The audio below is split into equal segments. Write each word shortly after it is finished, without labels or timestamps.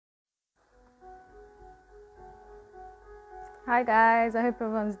Hi guys, I hope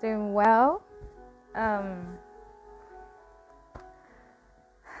everyone's doing well. Um,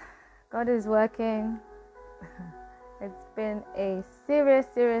 God is working. It's been a serious.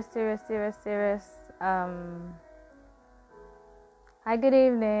 Hi, good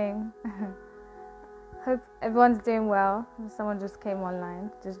evening. Hope everyone's doing well. Someone just came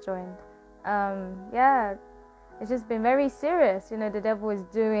online, just joined. Yeah, it's just been very serious. The devil is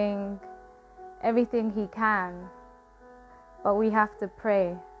doing everything he can, but we have to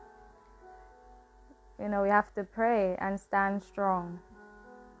pray. We have to pray and stand strong.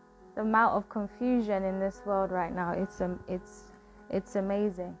 The amount of confusion in this world right now, it's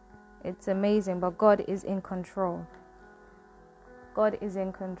amazing. It's amazing, but God is in control. God is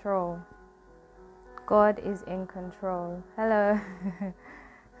in control. God is in control. Hello.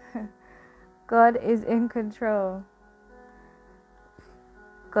 God is in control.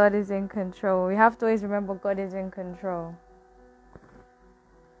 God is in control. We have to always remember God is in control.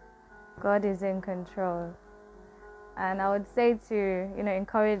 God is in control. And I would say to,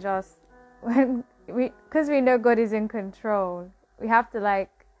 encourage us because we know God is in control, we have to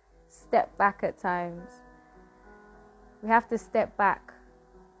step back at times. We have to step back.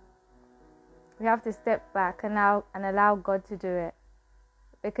 We have to step back and allow God to do it.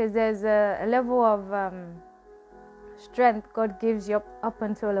 Because there's a level of strength God gives you up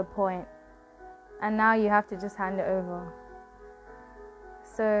until a point. And now you have to just hand it over.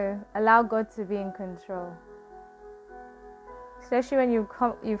 So allow God to be in control. Especially when you've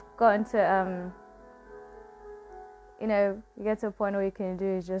gotten to, you get to a point where you can do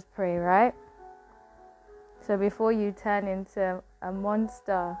is just pray, right? So before you turn into a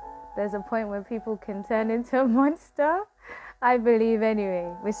monster, there's a point where people can turn into a monster, I believe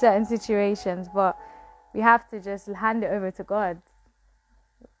anyway, with certain situations. But we have to just hand it over to God.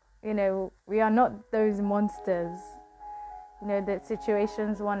 We are not those monsters, that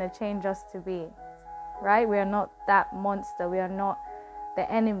situations want to change us to be. Right? We are not that monster. We are not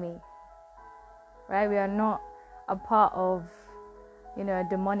the enemy. Right? We are not a part of, a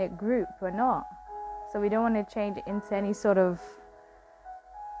demonic group. We're not. So we don't want to change into any sort of,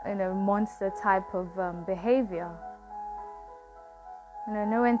 monster type of behavior.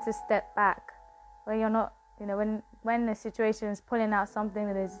 Know when to step back. When you're not, when the situation is pulling out something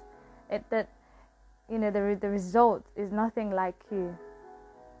the result is nothing like you.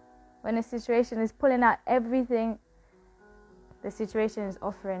 When a situation is pulling out everything the situation is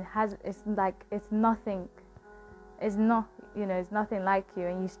offering, it's nothing. It's nothing like you,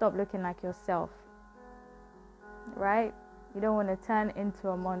 and you stop looking like yourself. Right? You don't want to turn into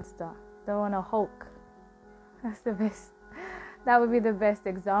a monster. Don't want to Hulk. That's the best. That would be the best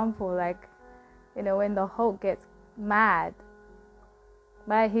example. When the Hulk gets mad,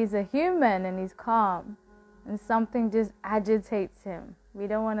 right? He's a human and he's calm, and something just agitates him. We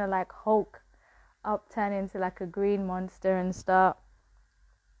don't want to Hulk up, turn into a green monster and start,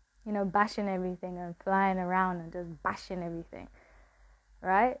 bashing everything and flying around and just bashing everything,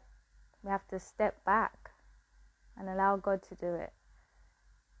 right? We have to step back and allow God to do it.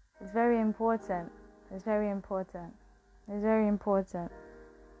 It's very important. It's very important. It's very important.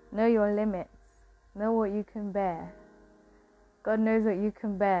 Know your limits. Know what you can bear. God knows what you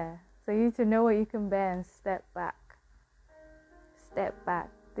can bear. So you need to know what you can bear and step back. Step back.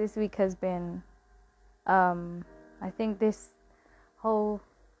 This week has been, I think this whole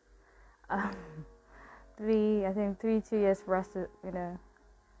 2 years for us to,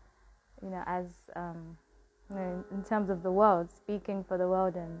 as in terms of the world, speaking for the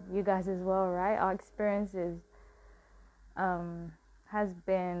world and you guys as well, right? Our experiences has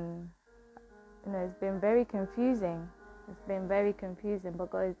been, it's been very confusing. It's been very confusing,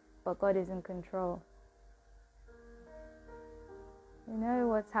 but God is in control.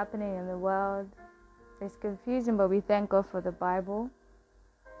 What's happening in the world. It's confusing, but we thank God for the Bible.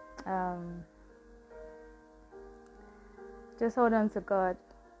 Just hold on to God.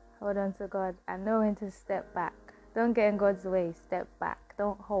 Hold on to God and know when to step back. Don't get in God's way. Step back.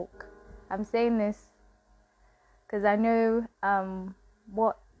 Don't Hulk. I'm saying this because I know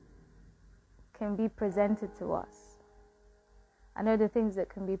what can be presented to us. I know the things that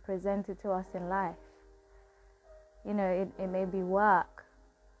can be presented to us in life. It may be work,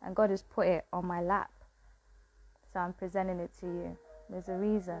 and God has put it on my lap. So I'm presenting it to you. There's a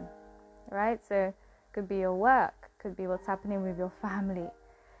reason, right? So it could be your work, it could be what's happening with your family,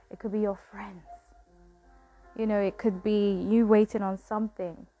 it could be your friends. It could be you waiting on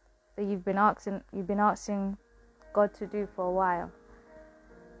something that you've been asking God to do for a while.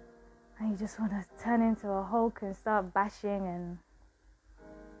 And you just want to turn into a Hulk and start bashing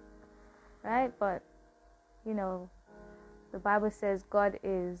right? But the Bible says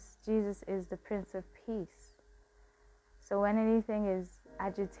Jesus is the Prince of Peace. So when anything is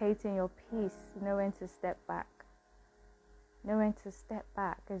agitating your peace, know when to step back. Know when to step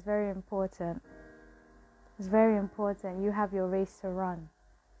back. It's very important. It's very important. You have your race to run.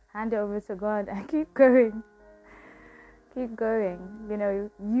 Hand it over to God and keep going. Keep going.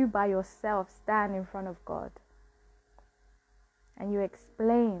 You by yourself stand in front of God. And you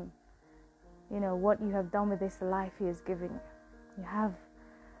explain, what you have done with this life He is giving you. You have,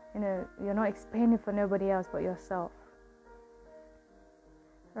 you're not explaining for nobody else but yourself.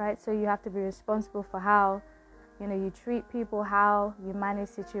 Right? So you have to be responsible for how, you treat people, how you manage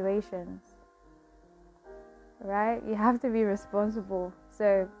situations. Right? You have to be responsible.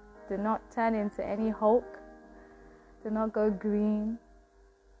 So do not turn into any Hulk. Do not go green.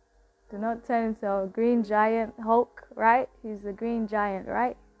 Do not turn into a green giant Hulk, right? He's the green giant,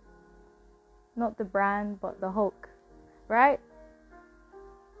 right? Not the brand, but the Hulk, right?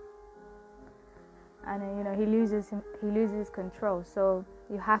 And then, he loses control. So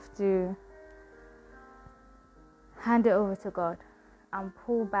you have to hand it over to God and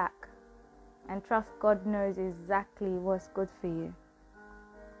pull back and trust God knows exactly what's good for you.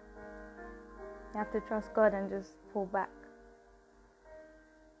 You have to trust God and just pull back.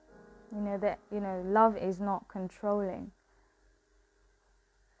 Love is not controlling.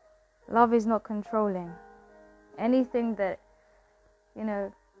 Love is not controlling. Anything that,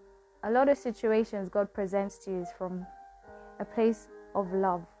 a lot of situations God presents to you is from a place of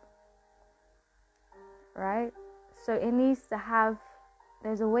love. Right? So it needs to have,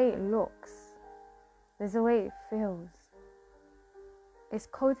 there's a way it looks. There's a way it feels. It's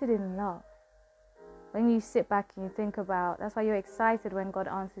coated in love. When you sit back and you think about, that's why you're excited when God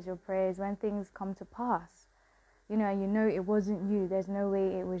answers your prayers, when things come to pass. It wasn't you. There's no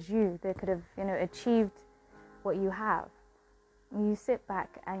way it was you that could have, achieved what you have. And you sit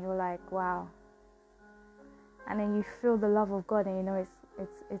back and you're like, wow. And then you feel the love of God, and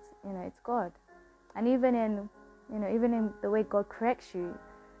it's God. And even in the way God corrects you,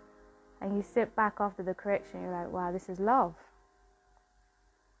 and you sit back after the correction, you're like, wow, this is love.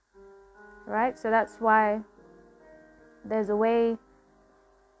 Right? So that's why there's a way,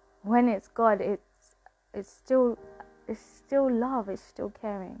 when it's God, it's still love, it's still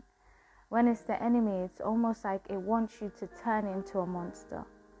caring. When it's the enemy, it's almost like it wants you to turn into a monster.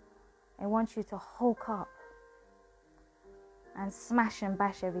 It wants you to hulk up and smash and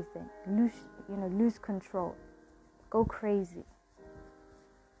bash everything. Lose control. Go crazy.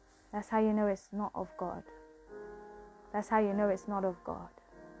 That's how you know it's not of God. That's how you know it's not of God.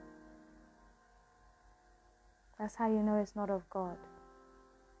 That's how you know it's not of God.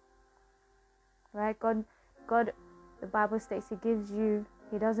 Right? God, the Bible states He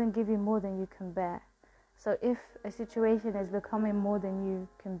doesn't give you more than you can bear. So if a situation is becoming more than you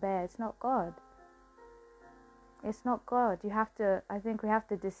can bear, it's not God. It's not God. I think we have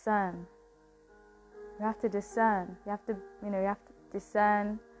to discern. You have to discern. You have to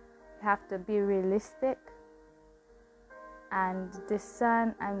discern. You have to be realistic and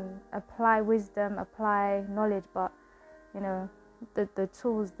discern and apply wisdom, apply knowledge, but the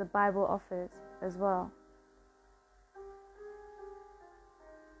tools the Bible offers as well.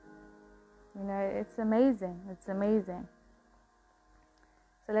 It's amazing. It's amazing.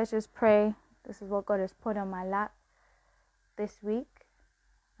 So let's just pray. This is what God has put on my lap this week.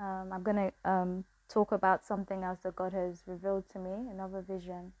 I'm going to talk about something else that God has revealed to me, another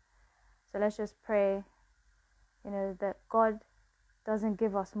vision. So let's just pray, that God doesn't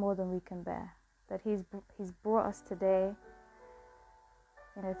give us more than we can bear. That He's brought us today.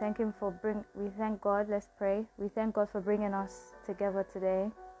 We thank God. Let's pray. We thank God for bringing us together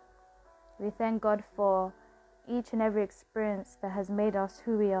today. We thank God for each and every experience that has made us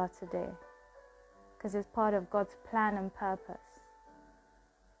who we are today, because it's part of God's plan and purpose.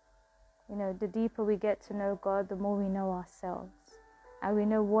 The deeper we get to know God, the more we know ourselves, and we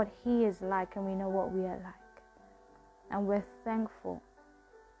know what He is like, and we know what we are like, and we're thankful.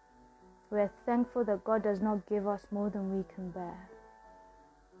 We're thankful that God does not give us more than we can bear.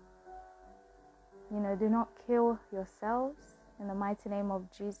 Do not kill yourselves in the mighty name of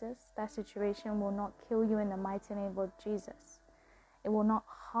Jesus. That situation will not kill you in the mighty name of Jesus. It will not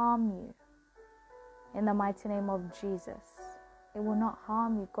harm you in the mighty name of Jesus. It will not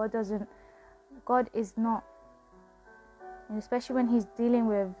harm you. God is not, especially when He's dealing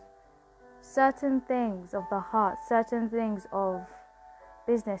with certain things of the heart, certain things of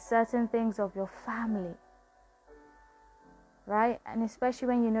business, certain things of your family, right? And especially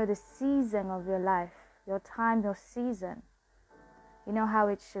when you know the season of your life, your time, your season, you know how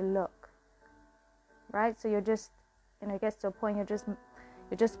it should look, right? So you're just it gets to a point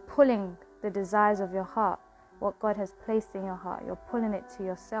you're just pulling the desires of your heart, what God has placed in your heart. You're pulling it to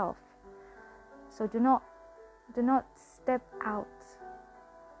yourself. So do not step out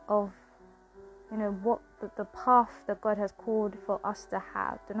of what the path that God has called for us to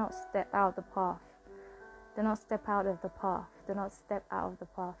have. Do not step out the path. Do not step out of the path. Do not step out of the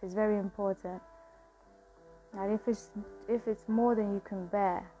path. It's very important. And if it's more than you can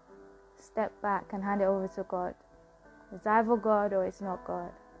bear, step back and hand it over to God. It's either God or it's not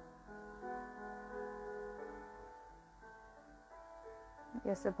God.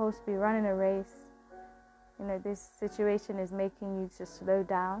 You're supposed to be running a race. This situation is making you to slow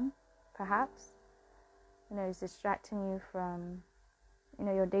down, perhaps. It's distracting you from,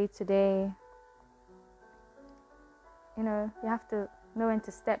 your day-to-day. You have to know when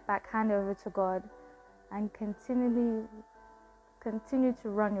to step back, hand over to God, and continue to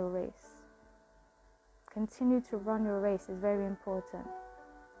run your race. Continue to run your race is very important.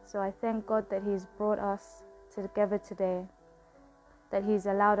 So I thank God that He's brought us together today, that He's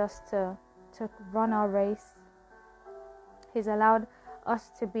allowed us to run our race. He's allowed us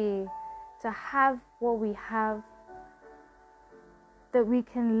to have what we have, that we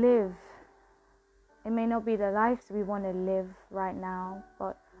can live. It may not be the lives we want to live right now,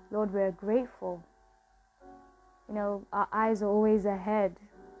 but Lord, we're grateful. Our eyes are always ahead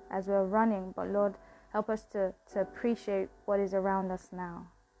as we're running, but Lord, help us to appreciate what is around us now.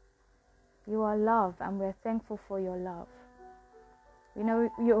 You are love, and we're thankful for your love.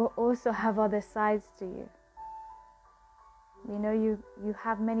 You also have other sides to you. We know you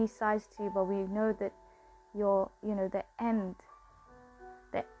have many sides to you, but we know that you're, the end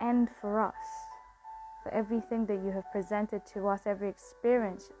for us, for everything that you have presented to us, every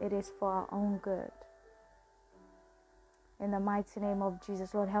experience, it is for our own good. In the mighty name of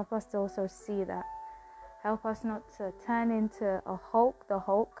Jesus, Lord, help us to also see that. Help us not to turn into the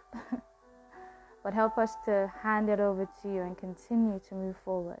Hulk, but help us to hand it over to you and continue to move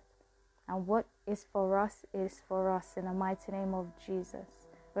forward. And what is for us is for us, in the mighty name of Jesus.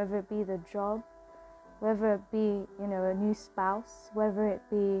 Whether it be the job, whether it be, a new spouse, whether it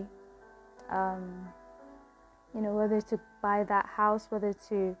be, whether to buy that house, whether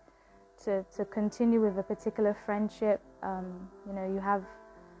to continue with a particular friendship. You have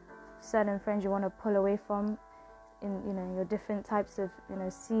certain friends you want to pull away from in, your different types of,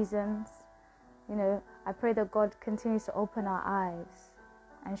 seasons. I pray that God continues to open our eyes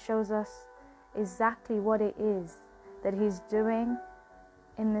and shows us exactly what it is that He's doing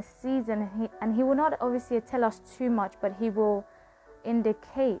in the season. And He will not obviously tell us too much, but He will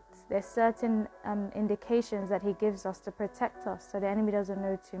indicate. There's certain indications that He gives us to protect us, so the enemy doesn't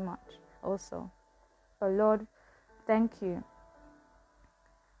know too much also. But Lord, thank you.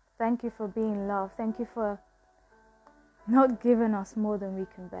 Thank you for being love. Thank you for not giving us more than we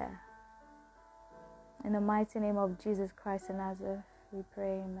can bear. In the mighty name of Jesus Christ of Nazareth, we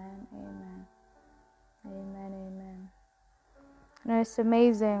pray. Amen. Amen. Amen. Amen. It's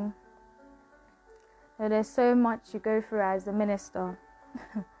amazing. There's so much you go through as a minister.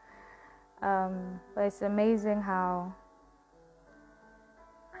 But it's amazing how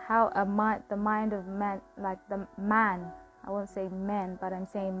the mind of man, like the man, I won't say men, but I'm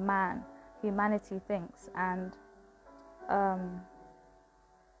saying man, humanity thinks. And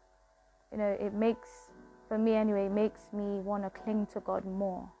it makes, for me anyway, it makes me want to cling to God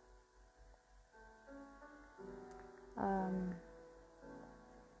more.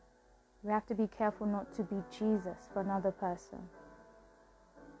 We have to be careful not to be Jesus for another person.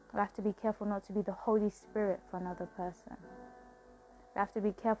 We have to be careful not to be the Holy Spirit for another person. We have to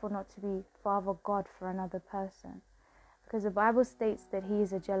be careful not to be Father God for another person. Because the Bible states that He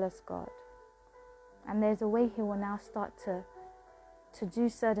is a jealous God. And there's a way He will now start to do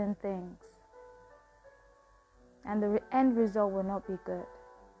certain things. And the end result will not be good.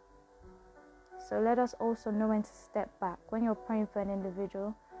 So let us also know when to step back. When you're praying for an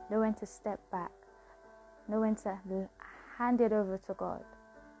individual, know when to step back. Know when to hand it over to God.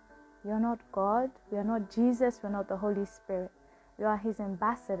 You're not God. We are not Jesus. We're not the Holy Spirit. We are His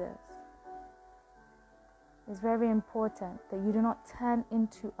ambassadors. It's very important that you do not turn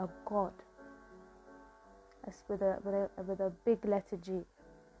into a God. That's with a big letter G.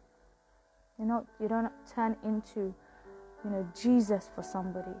 You don't turn into, Jesus for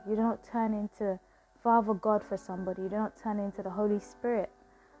somebody. You do not turn into Father God for somebody. You do not turn into the Holy Spirit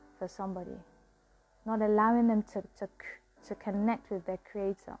for somebody. Not allowing them to connect with their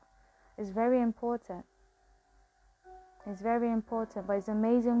Creator. It's very important. It's very important. But it's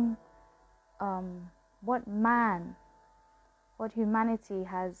amazing what humanity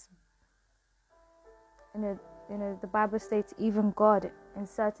has, the Bible states even God, in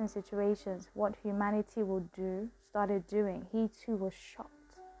certain situations, what humanity started doing, he too was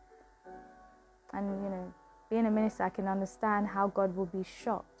shocked. And, being a minister, I can understand how God will be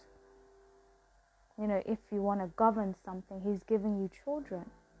shocked. If you want to govern something, he's giving you children.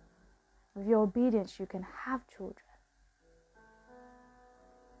 With your obedience, you can have children.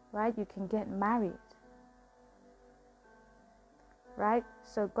 Right? You can get married. Right?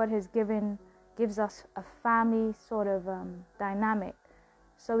 So God gives us a family sort of dynamic,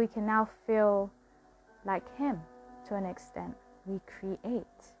 so we can now feel like him to an extent. We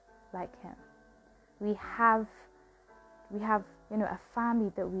create like him. We have a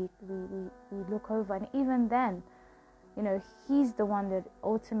family that we look over, and even then, he's the one that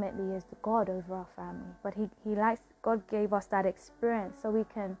ultimately is the God over our family. But God gave us that experience so we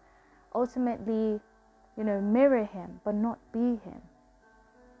can ultimately mirror him but not be him.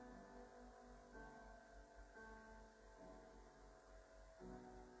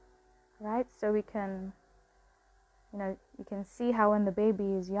 Right? So we can you can see how when the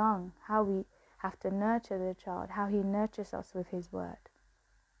baby is young, how we have to nurture the child, how he nurtures us with his word.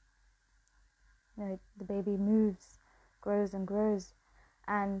 The baby moves, grows and grows,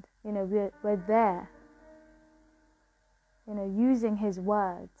 and we're there, using his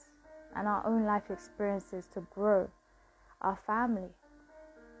words and our own life experiences to grow our family.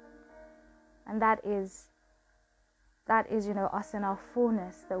 And that is us in our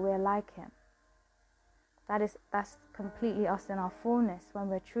fullness, that we're like him. That's completely us in our fullness, when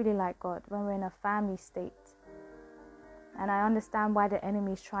we're truly like God, when we're in a family state. And I understand why the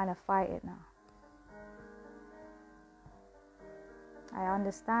enemy is trying to fight it now. I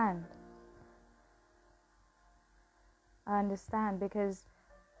understand because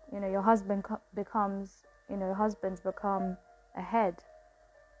your husband husbands become the head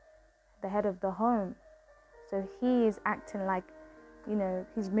of the home. So he is acting like,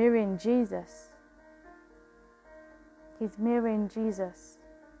 he's mirroring Jesus. He's mirroring Jesus,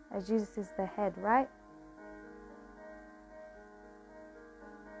 as Jesus is the head, right?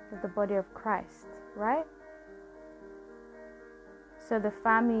 Of the body of Christ, right? So the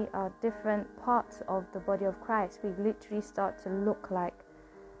family are different parts of the body of Christ. We literally start to look like,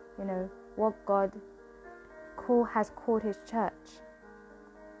 what God has called his church.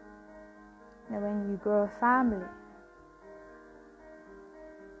 When you grow a family.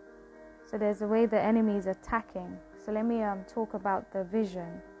 So there's a way the enemy is attacking. So let me talk about the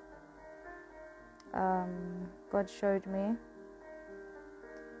vision God showed me,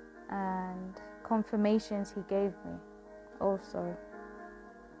 and confirmations he gave me also.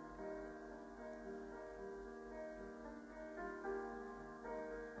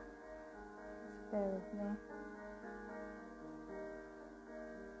 Just bear with me.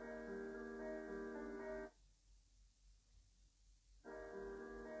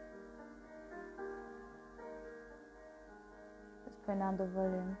 Let's put down the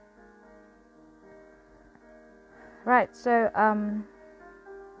volume. Right, so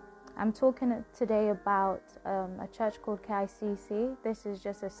I'm talking today about a church called Kicc. This is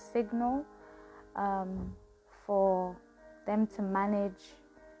just a signal for them to manage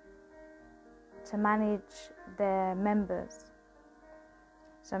their members.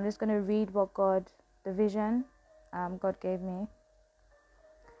 So I'm just going to read what the vision God gave me.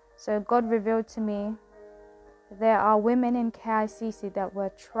 So God revealed to me, there are women in Kicc that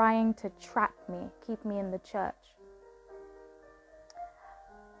were trying to trap me, keep me in the church.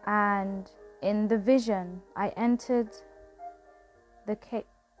 And in the vision, I entered the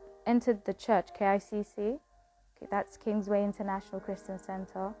church, Kicc. That's Kingsway International Christian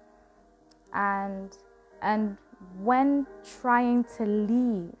Center. And when trying to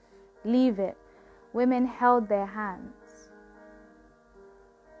leave it, women held their hands,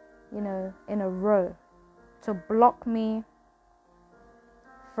 in a row to block me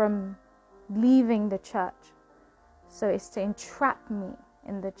from leaving the church. So it's to entrap me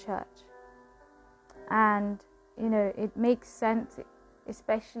in the church. And it makes sense,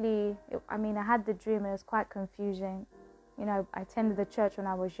 especially I had the dream and it was quite confusing. I attended the church when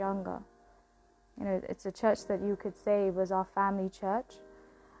I was younger. It's a church that you could say was our family church,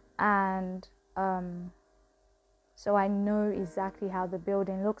 and so I know exactly how the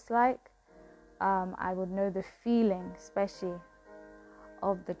building looks like. I would know the feeling, especially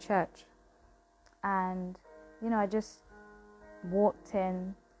of the church. And I just walked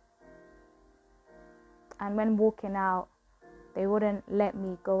in, and when walking out, they wouldn't let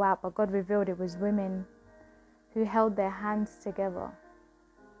me go out, but God revealed it was women who held their hands together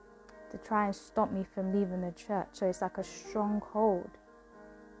to try and stop me from leaving the church. So it's like a stronghold.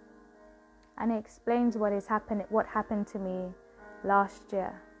 and it explains what happened to me last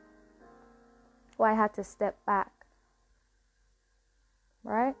year, why I had to step back,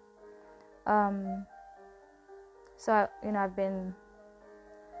 right? So I've been,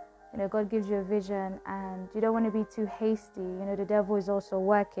 God gives you a vision, and you don't want to be too hasty. The devil is also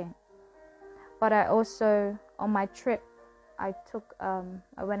working. But I also, on my trip, I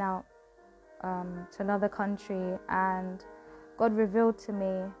went out to another country, and God revealed to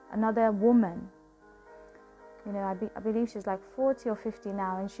me another woman. I believe she's like 40 or 50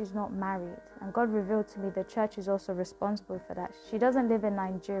 now, and she's not married. And God revealed to me the church is also responsible for that. She doesn't live in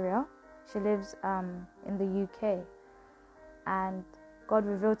Nigeria. She lives in the UK. And God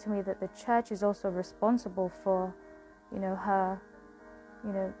revealed to me that the church is also responsible for, her,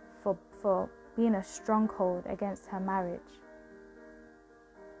 for being a stronghold against her marriage.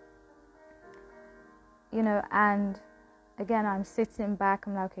 And again, I'm sitting back.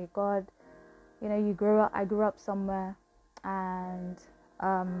 I'm like, okay, God, I grew up somewhere, and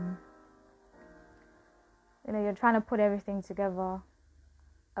you're trying to put everything together.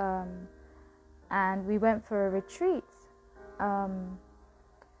 And we went for a retreat,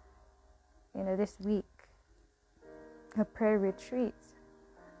 this week, a prayer retreat.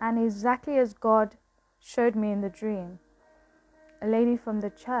 And exactly as God showed me in the dream, a lady from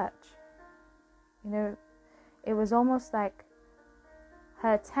the church, it was almost like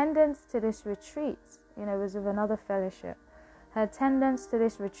her attendance to this retreat, it was of another fellowship. Her attendance to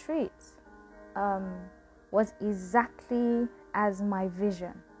this retreat was exactly as my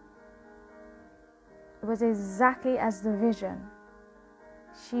vision. It was exactly as the vision.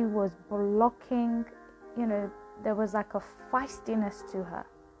 She was blocking, there was like a feistiness to her.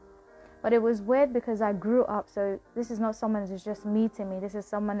 But it was weird because I grew up, so this is not someone who's just meeting me. This is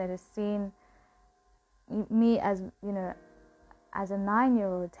someone that has seen me as, as a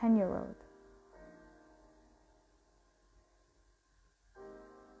 9-year-old, 10-year-old.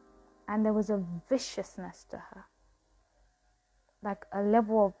 And there was a viciousness to her. Like a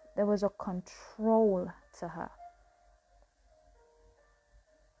level of, there was a control to her.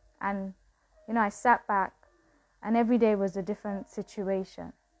 And, I sat back, and every day was a different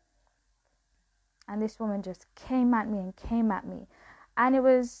situation. And this woman just came at me and came at me. And it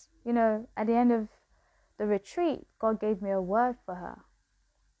was, at the end of the retreat, God gave me a word for her.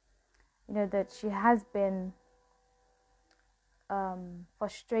 That she has been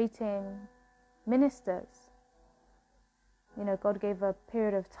frustrating ministers. God gave her a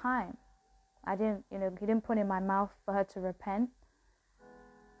period of time. He didn't put in my mouth for her to repent.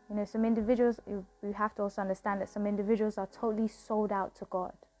 Some individuals, you have to also understand that some individuals are totally sold out to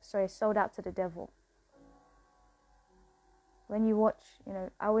God. Sold out to the devil. When you watch,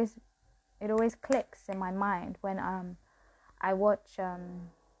 it always clicks in my mind when I watch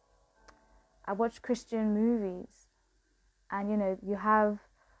Christian movies, and you have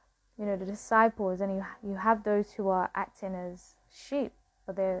the disciples, and you have those who are acting as sheep,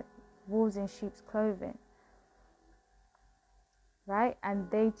 but they're wolves in sheep's clothing, right? And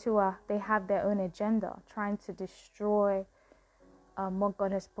they have their own agenda, trying to destroy what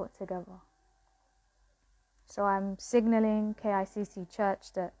God has put together. So I'm signaling KICC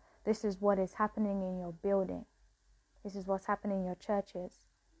Church that this is what is happening in your building. This is what's happening in your churches.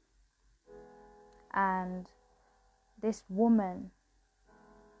 And this woman,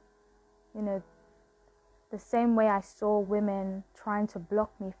 the same way I saw women trying to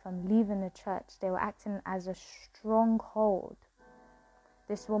block me from leaving the church, they were acting as a stronghold.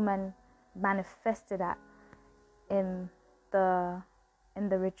 This woman manifested that in the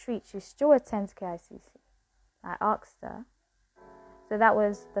retreat. She still attends KICC. I asked her. So that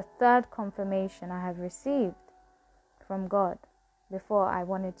was the third confirmation I have received from God before I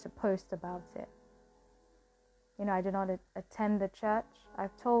wanted to post about it. I did not attend the church.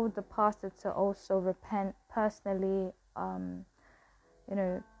 I've told the pastor to also repent personally, and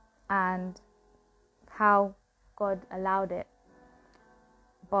how God allowed it.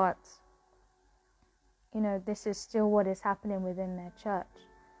 But, this is still what is happening within their church.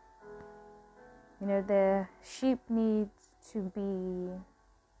 The sheep needs to be,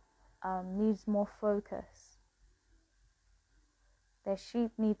 needs more focus. Their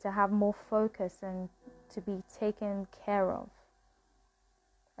sheep need to have more focus and to be taken care of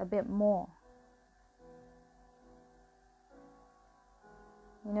a bit more.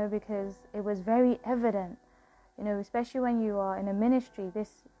 Because it was very evident, especially when you are in a ministry,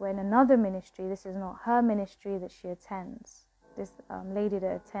 this is not her ministry that she attends, this lady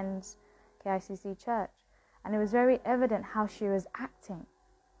that attends KICC Church. And it was very evident how she was acting.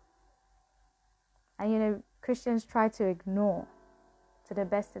 And Christians try to ignore to the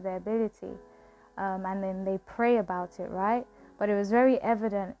best of their ability, and then they pray about it, right? But it was very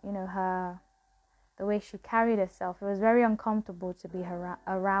evident, the way she carried herself. It was very uncomfortable to be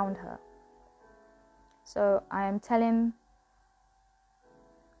around her. So I am telling,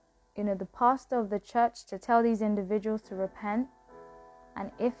 the pastor of the church to tell these individuals to repent.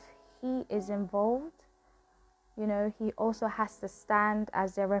 And if he is involved, he also has to stand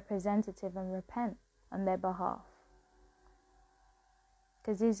as their representative and repent on their behalf.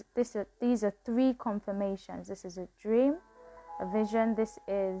 Because these are 3 confirmations. This is a dream, a vision. This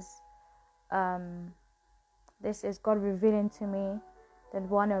is God revealing to me that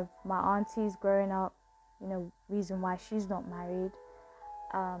one of my aunties growing up, reason why she's not married,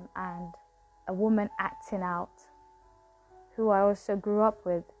 and a woman acting out, who I also grew up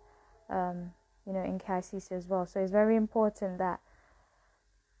with, in Kicc as well. So it's very important that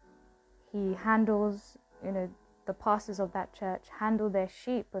he handles, the pastors of that church handle their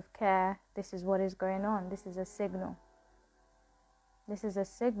sheep with care. This is what is going on. This is a signal. This is a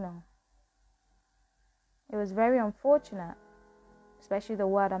signal. It was very unfortunate, especially the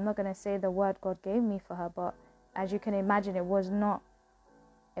word. I'm not going to say the word God gave me for her, but as you can imagine, it was not.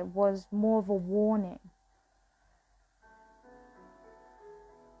 It was more of a warning.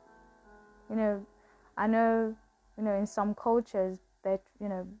 I know, in some cultures that,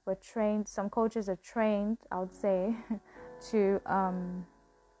 we're trained, some cultures are trained, I would say, to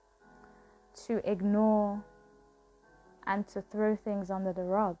ignore and to throw things under the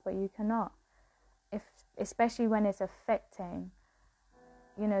rug, but you cannot. Especially when it's affecting,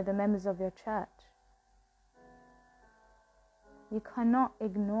 the members of your church. You cannot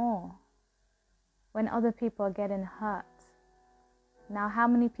ignore when other people are getting hurt. Now, how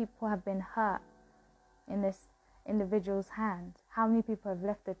many people have been hurt in this individual's hand? How many people have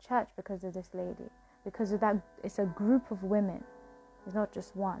left the church because of this lady? Because of that, it's a group of women. It's not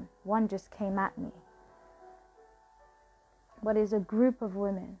just one. One just came at me. But it's a group of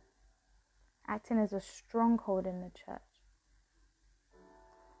women acting as a stronghold in the church.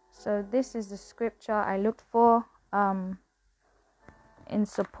 So this is the scripture I looked for in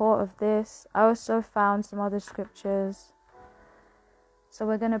support of this. I also found some other scriptures. So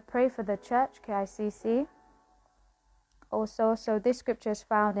we're going to pray for the church, Kicc. Also, so this scripture is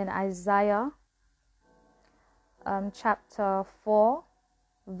found in Isaiah chapter 4,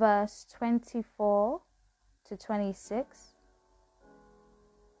 verse 24 to 26.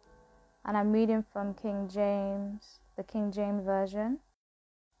 And I'm reading from King James, the King James Version.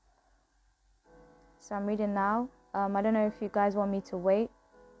 So I'm reading now. I don't know if you guys want me to wait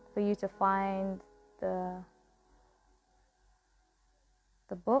for you to find the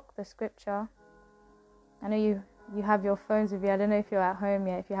book, the scripture. I know you have your phones with you. I don't know if you're at home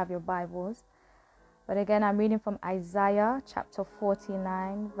yet, if you have your Bibles. But again, I'm reading from Isaiah chapter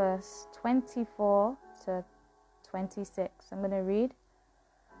 49, verse 24 to 26. I'm going to read.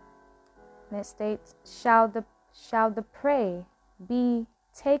 And it states, Shall the prey be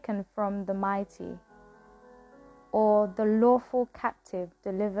taken from the mighty, or the lawful captive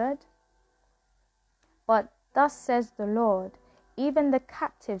delivered? But thus says the Lord, even the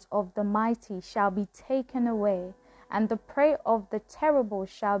captives of the mighty shall be taken away, and the prey of the terrible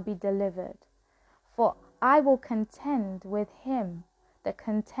shall be delivered. For I will contend with him that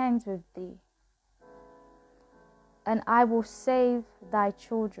contends with thee, and I will save thy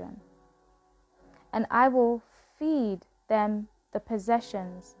children. And I will feed them the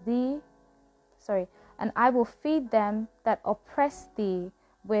possessions and I will feed them that oppress thee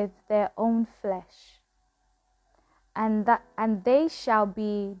with their own flesh. And they shall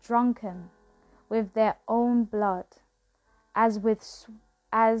be drunken with their own blood, as with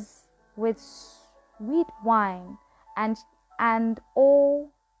sweet wine, and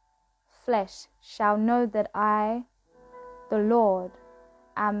all flesh shall know that I, the Lord,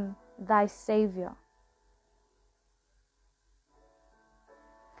 am thy Savior.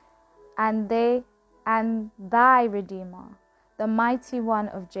 And thy Redeemer, the mighty one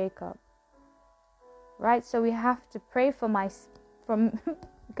of Jacob. Right? So we have to pray for you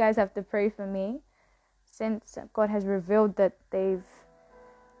guys have to pray for me, since God has revealed that they've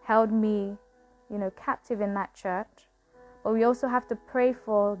held me, captive in that church. But we also have to pray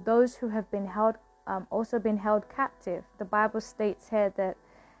for those who have been held, also been held captive. The Bible states here that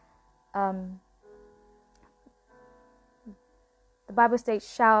the Bible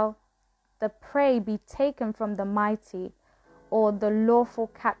states, shall the prey be taken from the mighty, or the lawful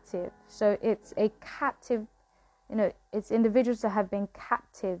captive? So it's a captive, it's individuals that have been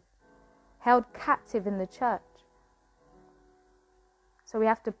captive, held captive in the church. So we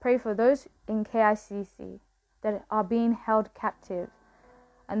have to pray for those in Kicc that are being held captive,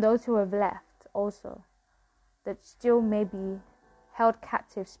 and those who have left also, that still may be held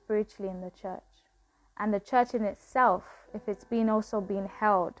captive spiritually in the church. And the church in itself, if it's also been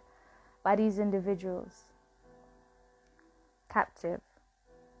held by these individuals captive.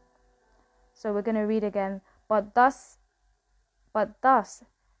 So we're going to read again. But thus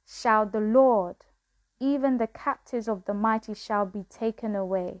shall the Lord, even the captives of the mighty shall be taken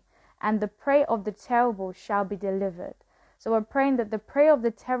away, and the prey of the terrible shall be delivered. So we're praying that the prey of the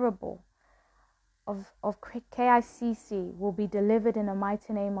terrible of KICC will be delivered in the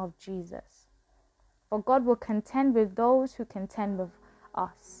mighty name of Jesus. For God will contend with those who contend with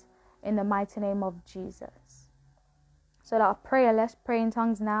us in the mighty name of Jesus. So that our prayer, let's pray in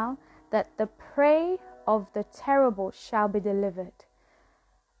tongues now, that the prey of the terrible shall be delivered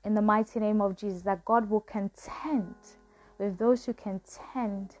in the mighty name of Jesus, that God will contend with those who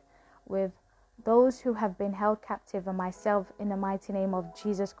contend with those who have been held captive, and myself, in the mighty name of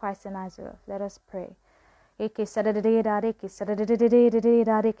Jesus Christ of Nazareth. Let us pray.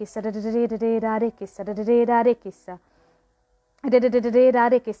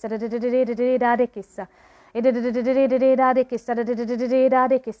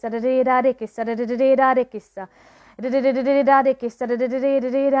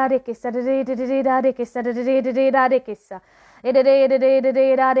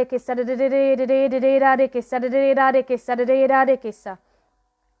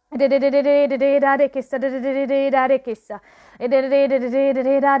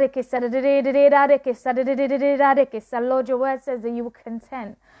 Lord, your word says that you will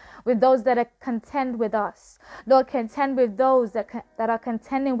contend with those that are contend with us. Lord, contend with those that are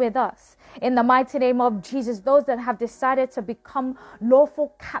contending with us. In the mighty name of Jesus, those that have decided to become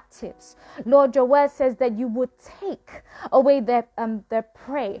lawful captives. Lord, your word says that you would take away their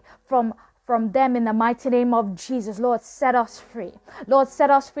prey from them in the mighty name of Jesus. Lord, set us free. Lord,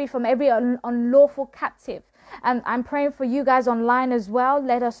 set us free from every unlawful captive. And I'm praying for you guys online as well.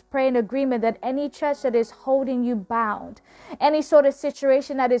 Let us pray in agreement that any church that is holding you bound, any sort of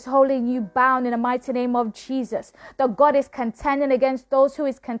situation that is holding you bound, in the mighty name of Jesus, that God is contending against those who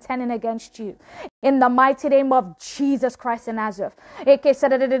is contending against you. In the mighty name of Jesus Christ of Nazareth.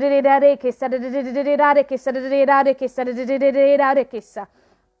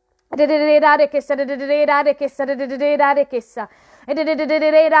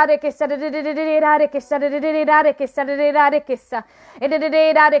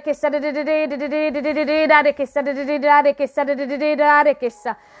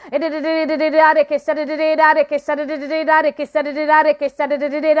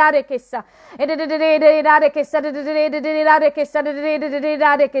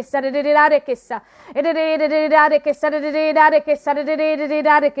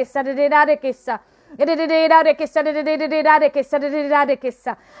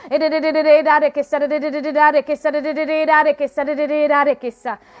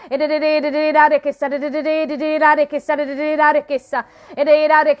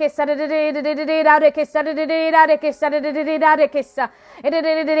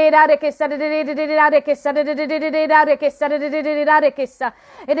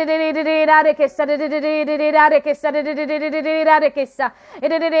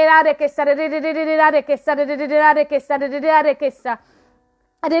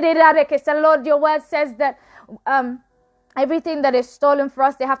 Lord, your word says that everything that is stolen for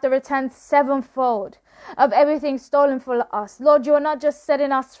us, they have to return sevenfold of everything stolen for us. Lord, you are not just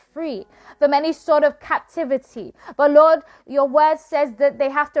setting us free from any sort of captivity, but Lord, your word says that they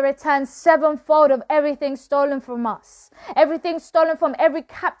have to return sevenfold of everything stolen from us. Everything stolen from every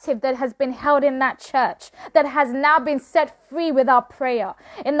captive that has been held in that church, that has now been set free with our prayer.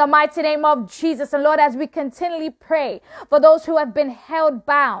 In the mighty name of Jesus. And Lord, as we continually pray for those who have been held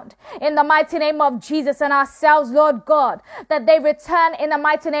bound, in the mighty name of Jesus, and ourselves, Lord God, that they return in the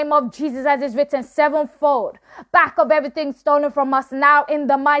mighty name of Jesus, as is written, sevenfold back of everything stolen from us now, in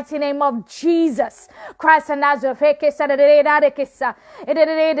the mighty name of Jesus Christ of Nazareth.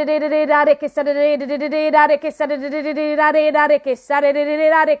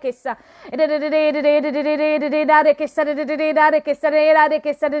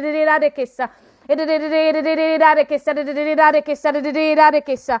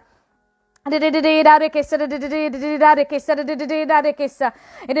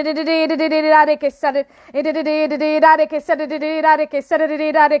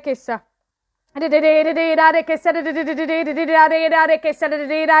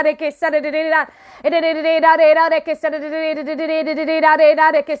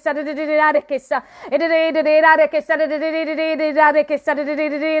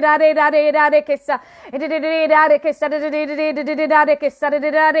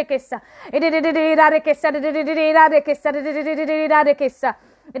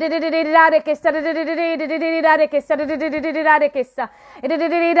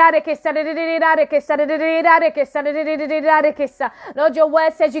 Lord, your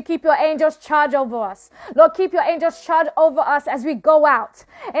word says you keep your angels charge over us. Lord, keep your angels charge over us as we go out.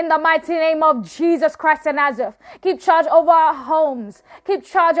 In the mighty name of Jesus Christ of Nazareth. Keep charge over our homes. Keep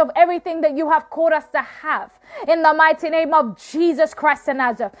charge of everything that you have called us to have. In the mighty name of Jesus Christ of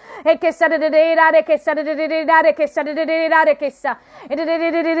Nazareth. In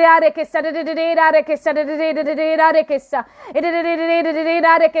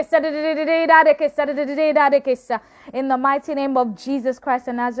the mighty name of Jesus Christ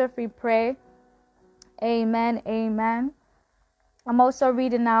of Nazareth, we pray. Amen. Amen. I'm also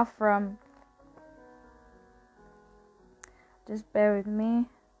reading now from, just bear with me.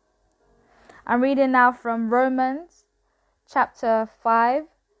 I'm reading now from Romans chapter 5,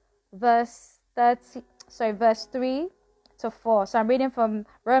 verse 3 to 4. So I'm reading from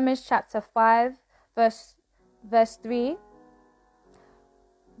Romans chapter 5, verse 3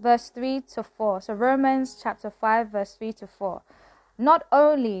 to 4. So Romans chapter 5, verse 3 to 4. Not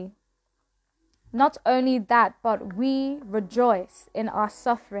only that, but we rejoice in our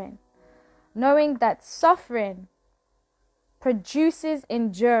suffering, knowing that suffering produces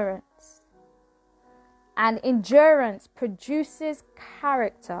endurance, and endurance produces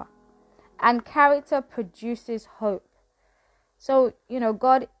character, and character produces hope. So,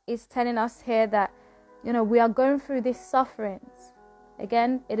 God is telling us here that, we are going through these sufferings.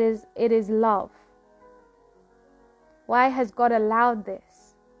 Again, it is love. Why has God allowed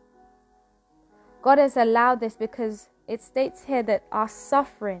this? God has allowed this because it states here that our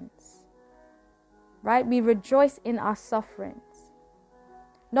sufferings, right? We rejoice in our sufferings,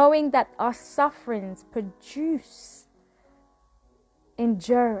 knowing that our sufferings produce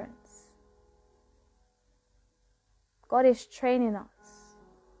endurance. God is training us,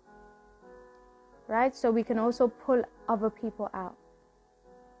 right? So we can also pull other people out.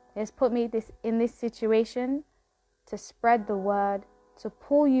 He has put me in this situation to spread the word, to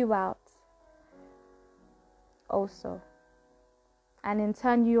pull you out also. And in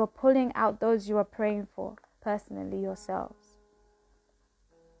turn, you are pulling out those you are praying for personally yourselves.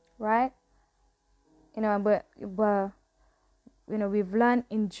 Right? And we've learned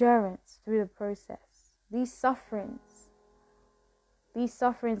endurance through the process. These sufferings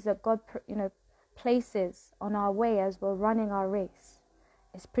that God, places on our way as we're running our race,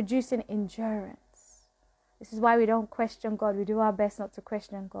 is producing endurance. This is why we don't question God. We do our best not to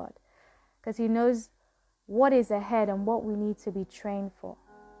question God, because He knows what is ahead and what we need to be trained for.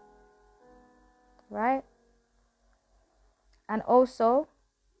 Right? And also,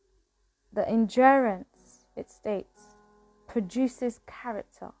 the endurance, it states, produces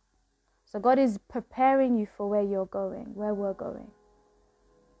character. So God is preparing you for where you're going, where we're going.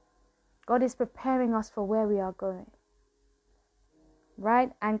 God is preparing us for where we are going.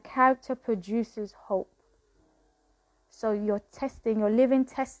 Right? And character produces hope. So you're testing, your living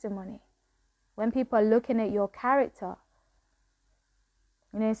testimony. When people are looking at your character,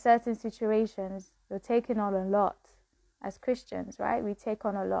 in certain situations, you're taking on a lot. As Christians, right? We take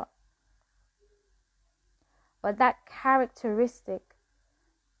on a lot. But that characteristic,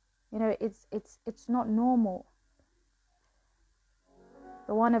 it's not normal.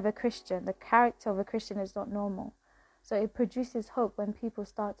 The one of a Christian, the character of a Christian is not normal. So it produces hope when people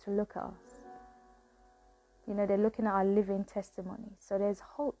start to look at us. They're looking at our living testimony. So there's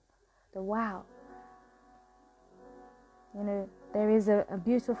hope. Wow. There is a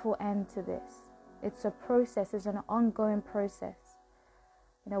beautiful end to this. It's a process. It's an ongoing process.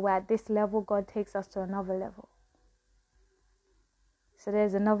 Where at this level, God takes us to another level. So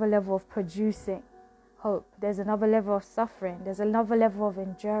there's another level of producing hope. There's another level of suffering. There's another level of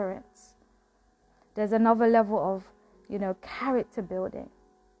endurance. There's another level of, character building.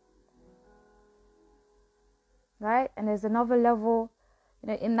 Right? And there's another level,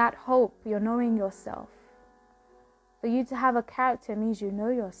 in that hope, you're knowing yourself. For you to have a character means you know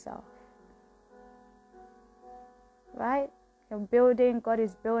yourself. Right? God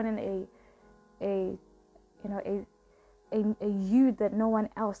is building a you that no one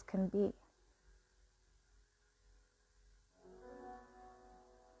else can be.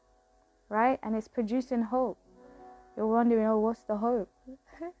 Right? And it's producing hope. You're wondering, what's the hope?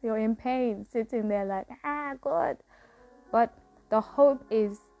 You're in pain, sitting there like, God. But the hope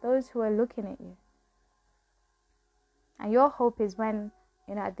is those who are looking at you. And your hope is when,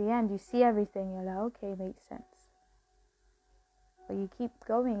 at the end you see everything, you're like, okay, makes sense. But you keep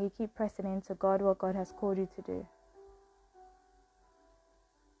going, you keep pressing into God, what God has called you to do.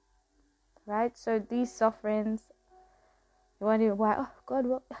 Right? So these sufferings, you wonder why, oh God,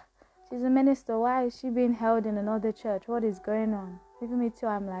 what? She's a minister, why is she being held in another church? What is going on? Even me too,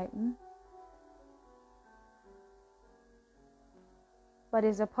 I'm like, But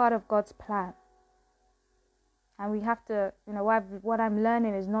it's a part of God's plan. And we have to, what I'm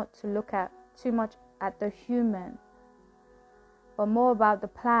learning is not to look at too much at the human, but more about the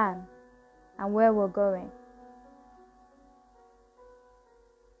plan and where we're going.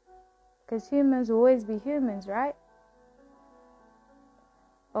 Because humans will always be humans, right?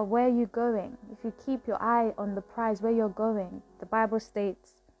 But where are you going? If you keep your eye on the prize, where you're going, the Bible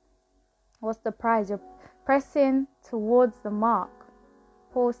states, what's the prize? You're pressing towards the mark.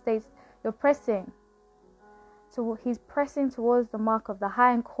 Paul states, you're pressing. So he's pressing towards the mark of the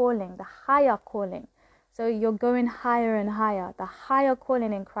higher calling. So you're going higher and higher, the higher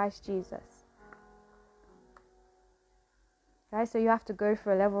calling in Christ Jesus. Right? So you have to go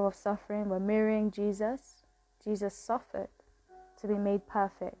through a level of suffering. We're mirroring Jesus. Jesus suffered to be made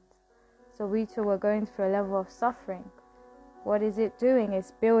perfect. So we too are going through a level of suffering. What is it doing?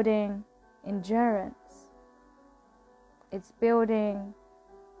 It's building endurance. It's building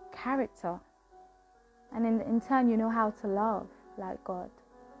character. And in turn, you know how to love like God.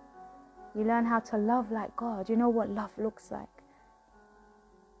 You learn how to love like God. You know what love looks like.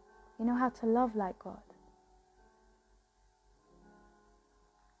 You know how to love like God.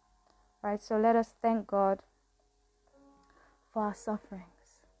 Right, so let us thank God for our sufferings.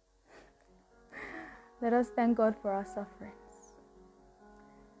 Let us thank God for our sufferings.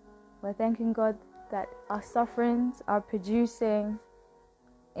 We're thanking God that our sufferings are producing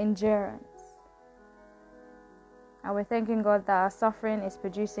endurance. And we're thanking God that our suffering is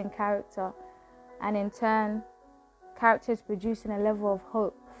producing character. And in turn, character is producing a level of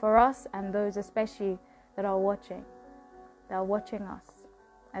hope for us and those especially that are watching us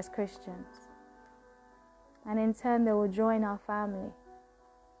as Christians. And in turn, they will join our family.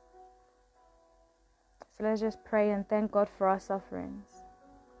 So let's just pray and thank God for our sufferings.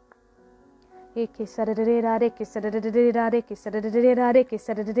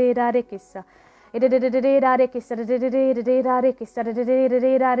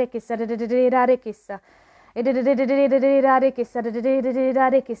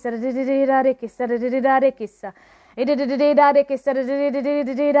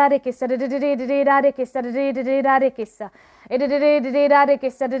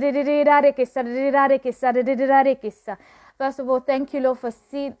 First of all, thank you, Lord, for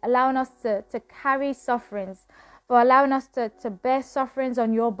allowing us to carry sufferings, for allowing us to bear sufferings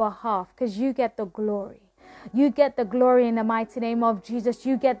on your behalf, because you get the glory. You get the glory in the mighty name of Jesus.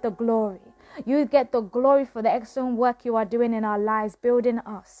 You get the glory. You get the glory for the excellent work you are doing in our lives, building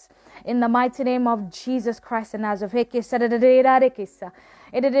us. In the mighty name of Jesus Christ of Nazareth.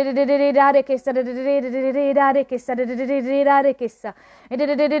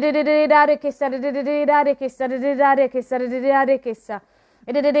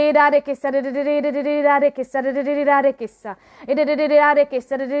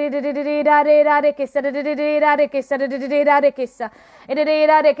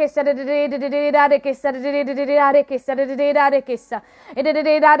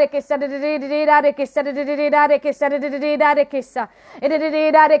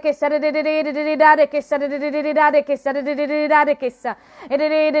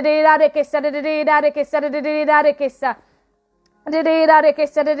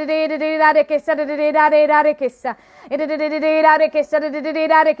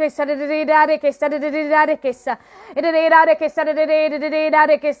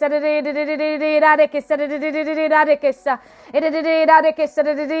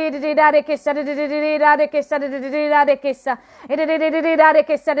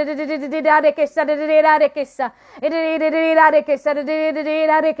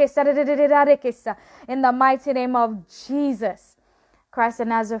 In the mighty name of Jesus Christ of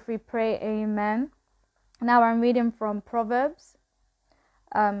Nazareth, we pray, amen. Now I'm reading from Proverbs,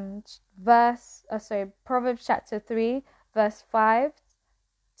 Proverbs chapter 3, verse 5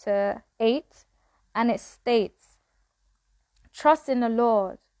 to 8, and it states, "Trust in the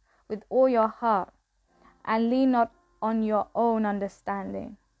Lord with all your heart, and lean not on your own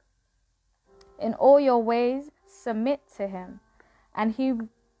understanding. In all your ways submit to him, and he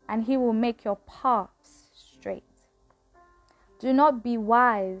will make your paths straight. Do not be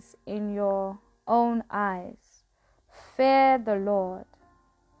wise in your own eyes. Fear the Lord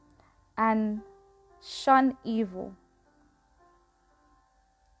and shun evil.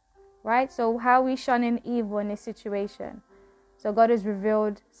 Right? So how are we shunning evil in this situation? So God has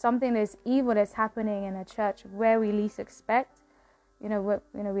revealed something that's evil that's happening in a church where we least expect. We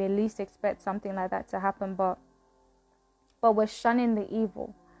least expect something like that to happen, but we're shunning the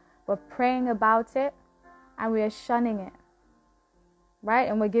evil. We're praying about it and we are shunning it. Right?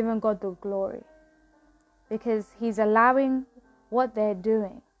 And we're giving God the glory. Because He's allowing what they're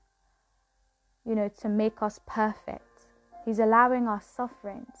doing, to make us perfect. He's allowing our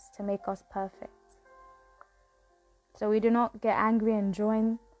sufferings to make us perfect. So we do not get angry and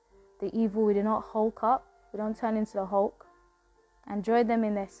join the evil. We do not hulk up. We don't turn into the Hulk and join them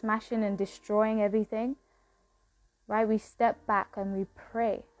in their smashing and destroying everything. Right? We step back and we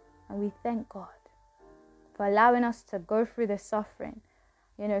pray and we thank God for allowing us to go through the suffering.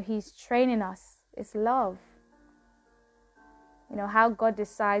 He's training us. It's love. How God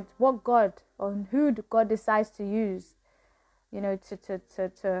decides, what God or who God decides to use, to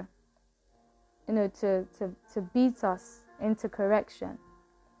beat us into correction,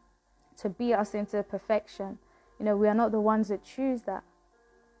 to beat us into perfection. We are not the ones that choose that.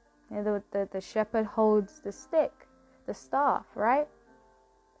 The shepherd holds the stick, the staff, right?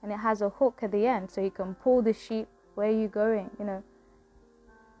 And it has a hook at the end, so he can pull the sheep. Where are you going?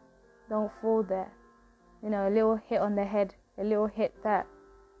 Don't fall there. A little hit on the head, a little hit there.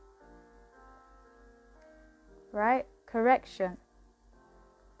 Right? Correction.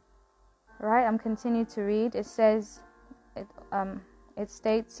 Right? I'm continuing to read. It says, it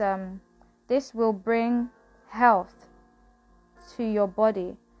states, this will bring health to your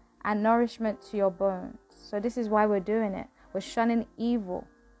body and nourishment to your bones. So this is why we're doing it. We're shunning evil.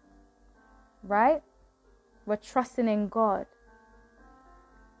 Right? We're trusting in God.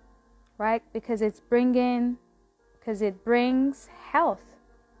 Right? Because it brings health.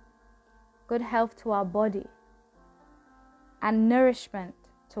 Good health to our body. And nourishment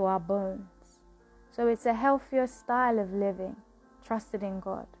to our bones. So it's a healthier style of living, trusted in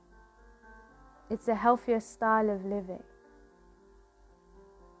God. It's a healthier style of living.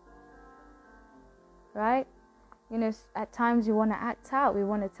 Right? At times we want to act out. We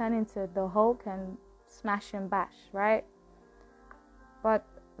want to turn into the Hulk and smash and bash, right? But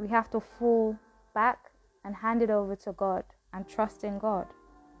we have to fall back and hand it over to God and trust in God.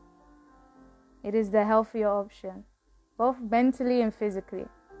 It is the healthier option. Both mentally and physically.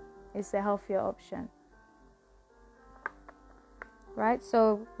 It's the healthier option. Right?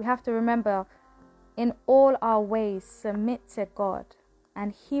 So we have to remember, in all our ways, submit to God,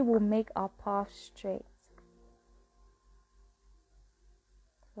 and He will make our path straight.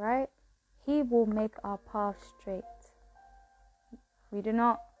 Right? He will make our path straight. We do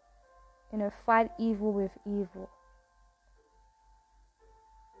not, fight evil with evil.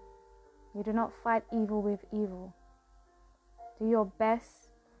 You do not fight evil with evil. Do your best.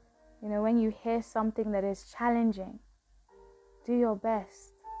 When you hear something that is challenging, do your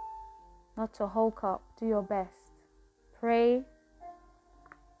best not to hulk up. Do your best. Pray.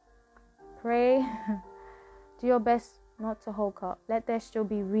 Do your best not to hulk up. Let there still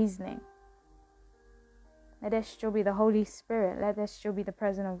be reasoning. Let there still be the Holy Spirit. Let there still be the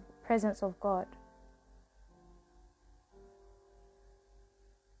presence of God.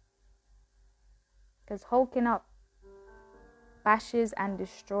 Because hulking up bashes and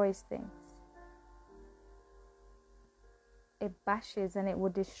destroys things. It bashes and it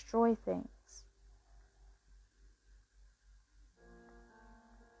will destroy things.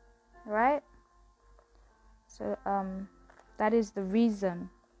 Right? So that is the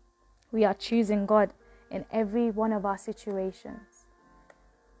reason we are choosing God in every one of our situations,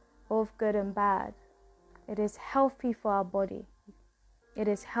 both good and bad. It is healthy for our body. It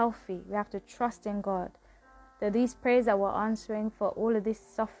is healthy. We have to trust in God. That these prayers that we're answering for all of this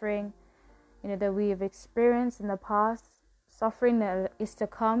suffering, that we have experienced in the past, suffering that is to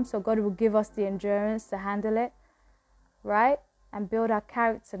come, so God will give us the endurance to handle it, right? And build our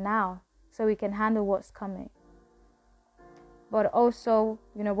character now, so we can handle what's coming. But also,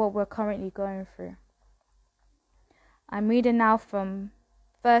 what we're currently going through. I'm reading now from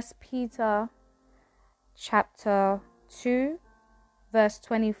 1 Peter chapter 2, verse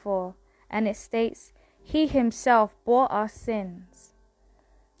 24, and it states, He Himself bore our sins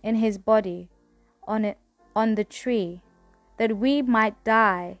in His body on the tree, that we might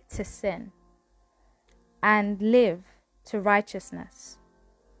die to sin and live to righteousness.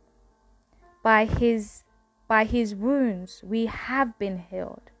 By His wounds we have been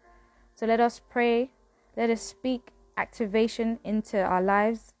healed. So let us pray, let us speak activation into our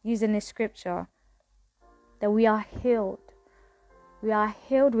lives using this scripture, that we are healed. We are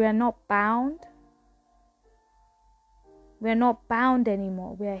healed. We are not bound. We are not bound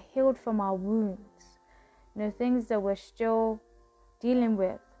anymore. We are healed from our wounds. Things that we're still dealing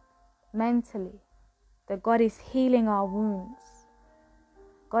with mentally, that God is healing our wounds.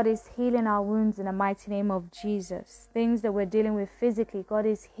 God is healing our wounds in the mighty name of Jesus. Things that we're dealing with physically, God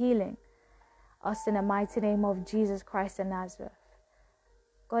is healing us in the mighty name of Jesus Christ of Nazareth.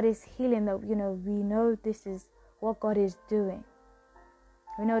 God is healing that, we know this is what God is doing.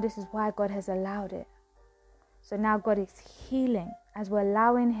 We know this is why God has allowed it. So now God is healing as we're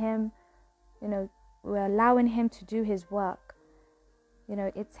allowing Him, we're allowing Him to do His work.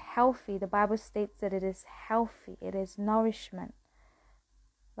 It's healthy. The Bible states that it is healthy. It is nourishment.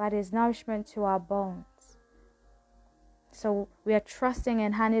 That is nourishment to our bones. So we are trusting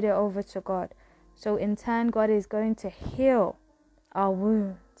and handing it over to God. So in turn, God is going to heal our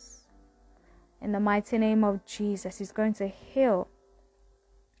wounds. In the mighty name of Jesus, He's going to heal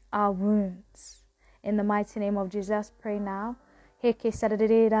our wounds. In the mighty name of Jesus, pray now.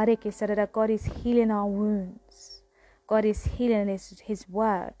 God is healing our wounds. God is healing His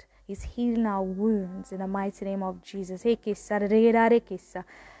word. He's healing our wounds in the mighty name of Jesus. Lord,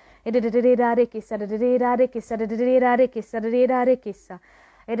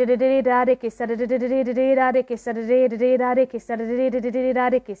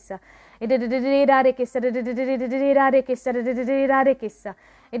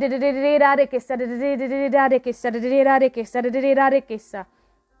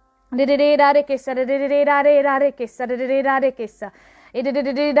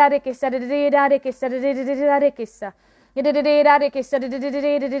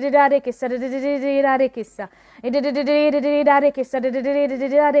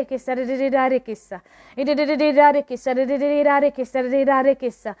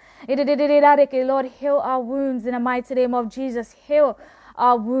 heal our wounds in the mighty name of Jesus. Heal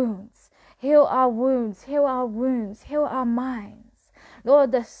our wounds. Heal our wounds. Heal our wounds. Heal our minds.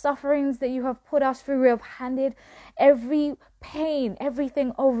 Lord, the sufferings that you have put us through, we have handed every pain,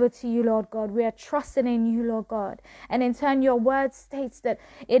 everything over to you, Lord God. We are trusting in you, Lord God. And in turn, your word states that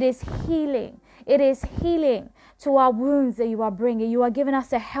it is healing. It is healing to our wounds that you are bringing. You are giving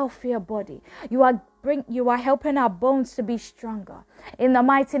us a healthier body. You are helping our bones to be stronger. In the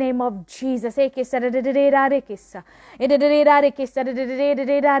mighty name of Jesus. In the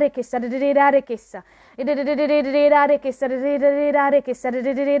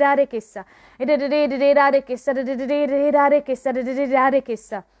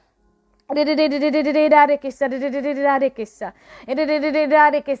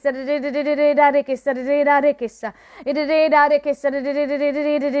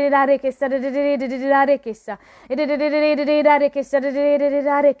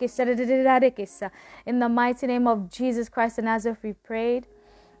mighty name of Jesus Christ of Nazareth, we prayed.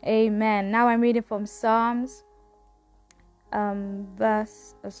 Amen. Now I'm reading from Psalms. I'm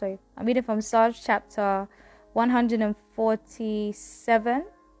reading from Psalms chapter 147.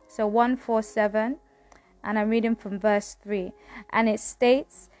 So 147, and I'm reading from verse 3. And it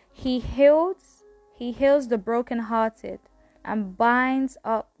states, He heals the brokenhearted and binds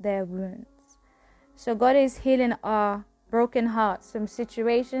up their wounds. So God is healing our broken hearts from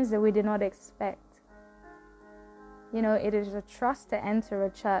situations that we did not expect. It is a trust to enter a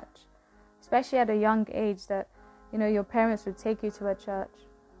church, especially at a young age, that, your parents would take you to a church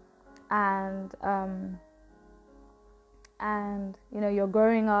and you're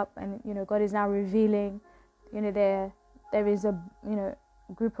growing up, and God is now revealing, there is a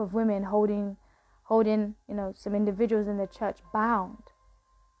group of women holding some individuals in the church bound,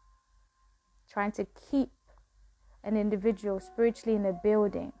 trying to keep an individual spiritually in the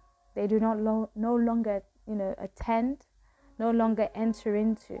building. They do not no longer attend, no longer enter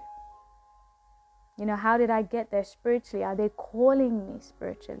into. How did I get there spiritually? Are they calling me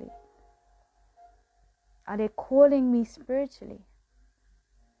spiritually? Are they calling me spiritually?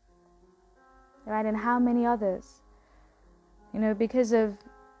 Right? And how many others? Because of,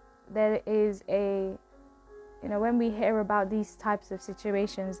 there is a, when we hear about these types of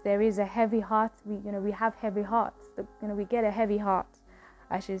situations, there is a heavy heart. We have heavy hearts. We get a heavy heart,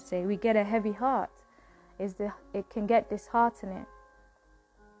 I should say. We get a heavy heart. It can get disheartening.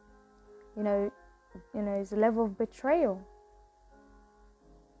 It's a level of betrayal.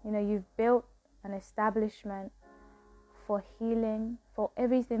 You've built an establishment for healing, for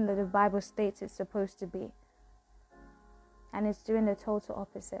everything that the Bible states it's supposed to be, and it's doing the total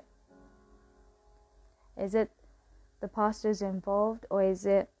opposite. Is it the pastors involved, or is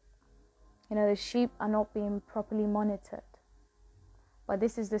it The sheep are not being properly monitored. But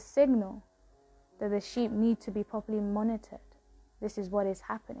this is the signal that the sheep need to be properly monitored. This is what is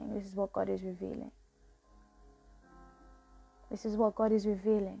happening. This is what God is revealing. This is what God is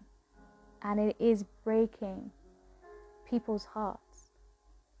revealing. And it is breaking people's hearts.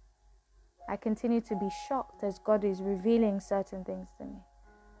 I continue to be shocked as God is revealing certain things to me.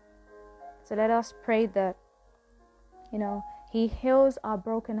 So let us pray that, He heals our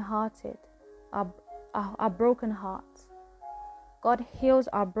brokenhearted, our broken hearts. God heals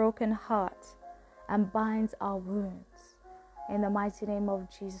our broken hearts and binds our wounds in the mighty name of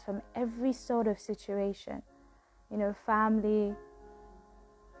Jesus from every sort of situation. Family,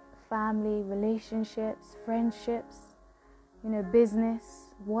 relationships, friendships,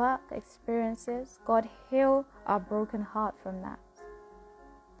 business, work, experiences. God, heal our broken heart from that.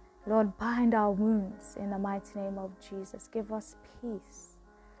 Lord, bind our wounds in the mighty name of Jesus. Give us peace.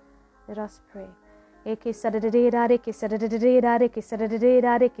 Let us pray.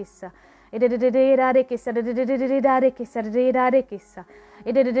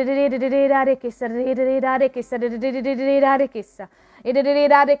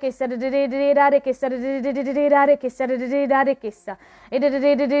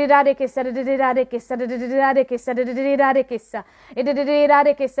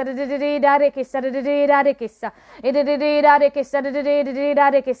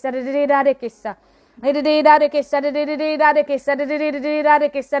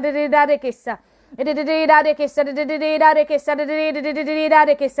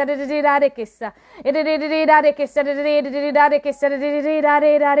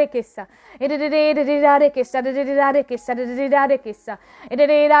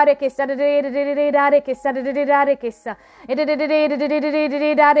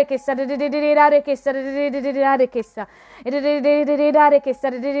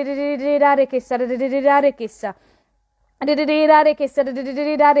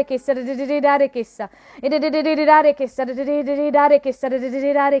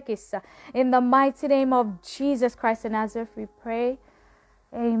 In the mighty name of Jesus Christ of Nazareth, we pray.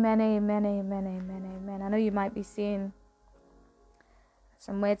 Amen, amen, amen, amen, amen. I know you might be seeing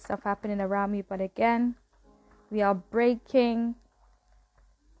some weird stuff happening around me, but again, we are breaking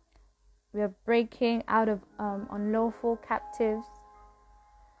out of unlawful captives,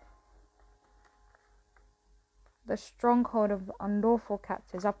 the stronghold of unlawful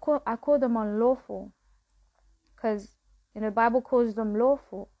captives. I call them unlawful because the Bible calls them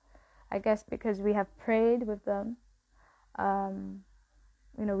lawful, I guess, because we have prayed with them,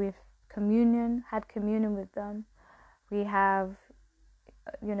 we've had communion with them, we have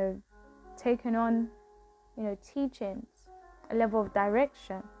taken on teachings, a level of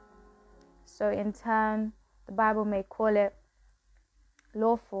direction. So in turn, the Bible may call it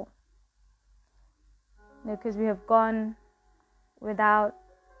lawful, because we have gone without,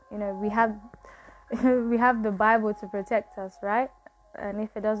 we have the Bible to protect us, right? And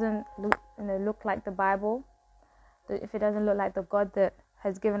if it doesn't look like the Bible, if it doesn't look like the God that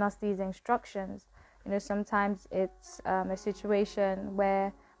has given us these instructions, sometimes it's a situation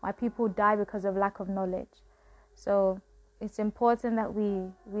where my people die because of lack of knowledge. So it's important that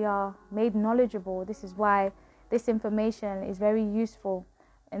we are made knowledgeable. This is why this information is very useful,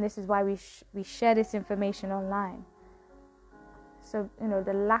 and this is why we share this information online. So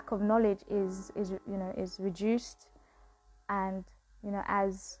the lack of knowledge is reduced, and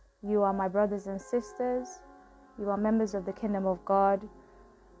as you are my brothers and sisters, you are members of the kingdom of God,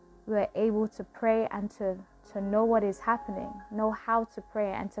 we are able to pray and to know what is happening, know how to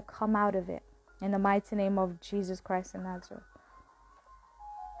pray and to come out of it in the mighty name of Jesus Christ of Nazareth.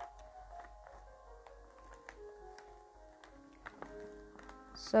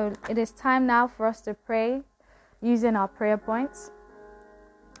 So it is time now for us to pray using our prayer points.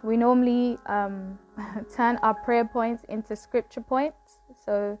 We normally turn our prayer points into scripture points.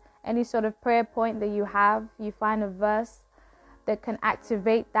 So any sort of prayer point that you find a verse that can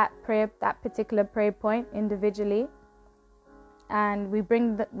activate that particular prayer point individually, and we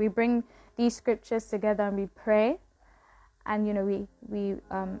bring these scriptures together and we pray, and we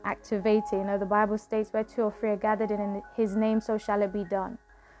activate it. The Bible states, where two or three are gathered in His name, so shall it be done.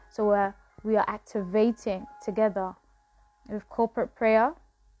 So we are activating together with corporate prayer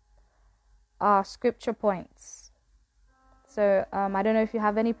our scripture points. So I don't know if you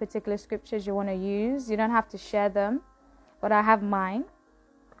have any particular scriptures you want to use. You don't have to share them, but I have mine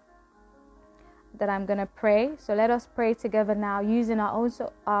that I'm going to pray. So let us pray together now using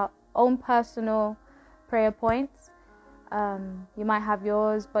our own personal prayer points. You might have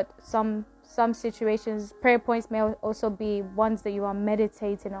yours, but some some situations, prayer points may also be ones that you are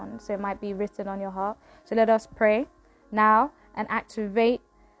meditating on. So it might be written on your heart. So let us pray now and activate,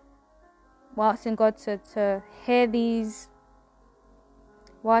 asking God to hear these,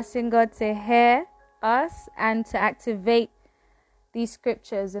 asking God to hear us and to activate these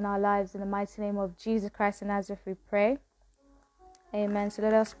scriptures in our lives. In the mighty name of Jesus Christ of Nazareth we pray. Amen. So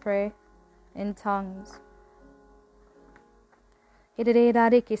let us pray in tongues.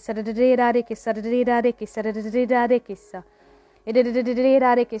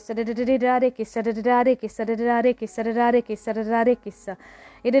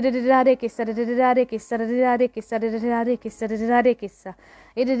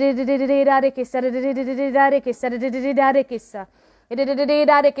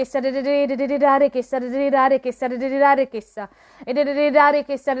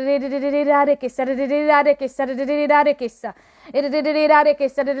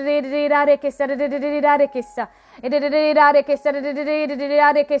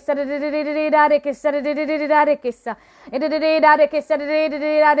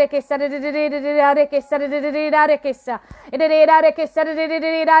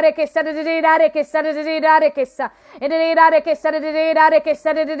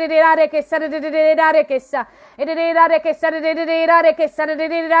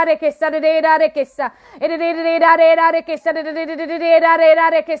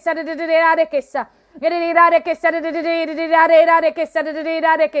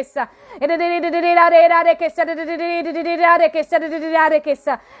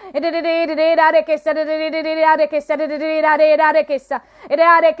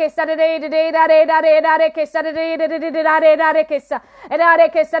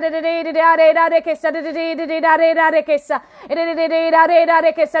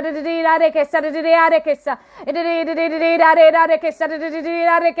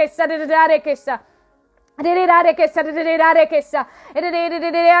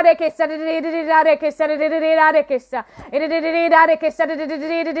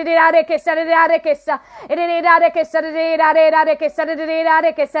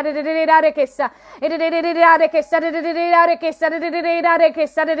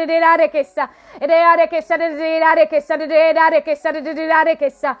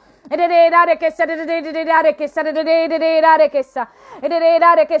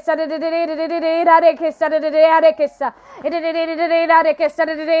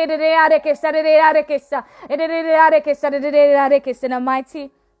 In the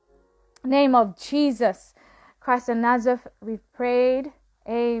mighty name of Jesus Christ of Nazareth, we've prayed.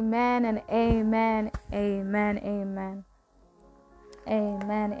 Amen and amen. Amen. Amen.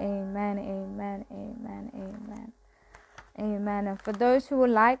 Amen. Amen. Amen. Amen. Amen. Amen. And for those who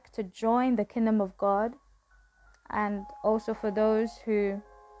would like to join the kingdom of God, and also for those who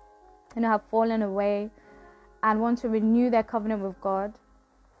have fallen away and want to renew their covenant with God,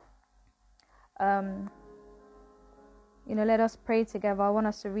 let us pray together. I want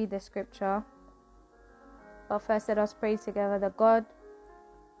us to read the scripture, but first let us pray together that God,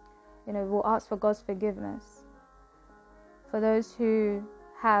 will ask for God's forgiveness for those who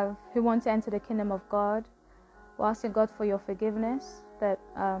want to enter the kingdom of God. We're asking God for your forgiveness. That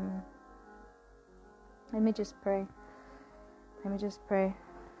let me just pray. You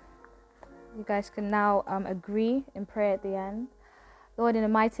guys can now agree in prayer at the end. Lord, in the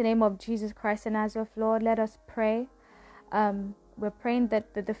mighty name of Jesus Christ of Nazareth, Lord, let us pray. We're praying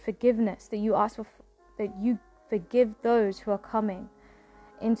that the forgiveness that you ask for, that you forgive those who are coming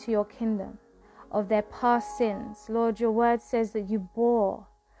into your kingdom of their past sins. Lord, your word says that you bore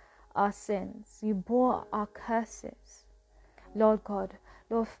our sins, you bore our curses. Lord God,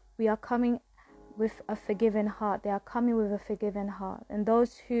 Lord, we are coming with a forgiven heart. They are coming with a forgiven heart. And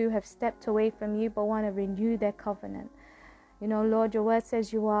those who have stepped away from you but want to renew their covenant, Lord, your word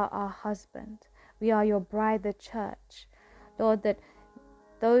says you are our husband. We are your bride, the church. Lord, that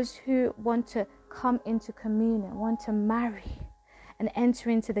those who want to come into communion, want to marry and enter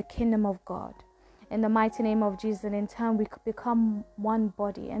into the kingdom of God, in the mighty name of Jesus, and in turn we could become one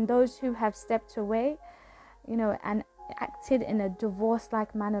body. And those who have stepped away, and acted in a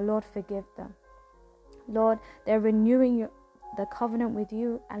divorce-like manner, Lord, forgive them. Lord, they're renewing the covenant with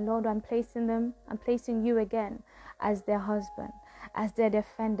you, and Lord, I'm placing you again as their husband, as their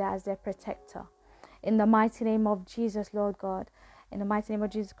defender, as their protector. In the mighty name of Jesus, Lord God, in the mighty name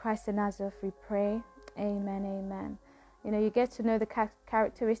of Jesus Christ of Nazareth, we pray. Amen, amen. You get to know the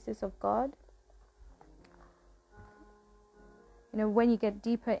characteristics of God. When you get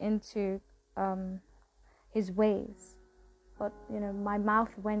deeper into his ways. But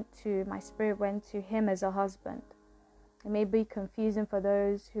my spirit went to him as a husband, It may be confusing for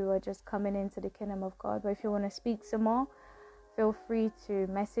those who are just coming into the kingdom of God. But if you want to speak some more, feel free to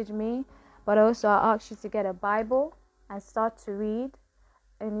message me. But also I ask you to get a Bible and start to read.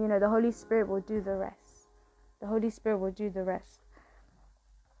 And the Holy Spirit will do the rest. The Holy Spirit will do the rest.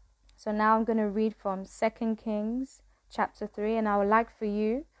 So now I'm going to read from 2 Kings chapter 3. And I would like for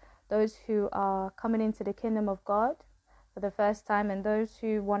you, those who are coming into the kingdom of God for the first time, and those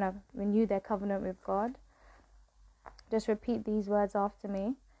who want to renew their covenant with God, just repeat these words after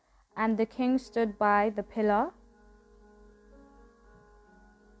me. And the king stood by the pillar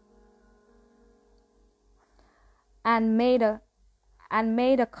and made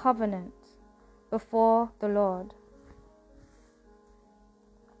a covenant before the Lord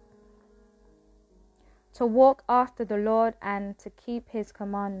to walk after the Lord and to keep his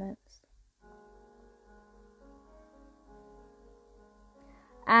commandments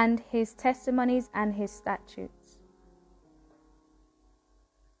and his testimonies and his statutes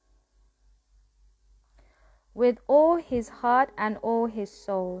with all his heart and all his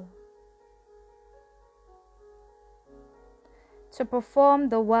soul, to perform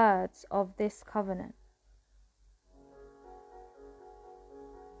the words of this covenant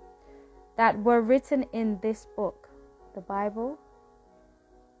that were written in this book, the Bible.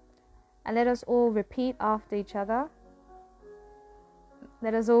 And let us all repeat after each other.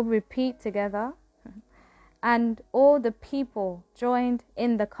 Let us all repeat together. And all the people joined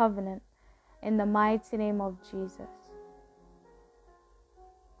in the covenant in the mighty name of Jesus.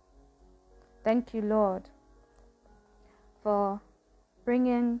 Thank you, Lord, for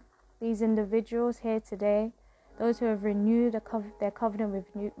bringing these individuals here today, those who have renewed their covenant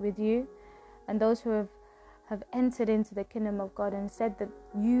with you, and those who have entered into the kingdom of God and said that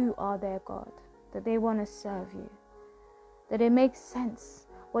you are their God, that they want to serve you, that it makes sense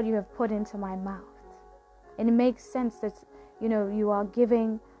what you have put into my mouth. And it makes sense that, you are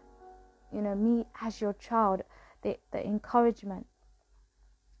giving, me as your child, the encouragement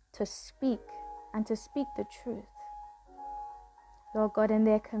to speak and to speak the truth. Lord God, and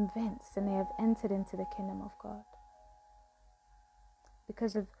they're convinced and they have entered into the kingdom of God.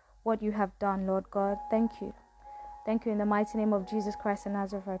 Because of what you have done, Lord God, thank you. Thank you in the mighty name of Jesus Christ of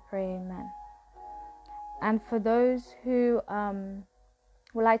Nazareth, I pray, amen. And for those who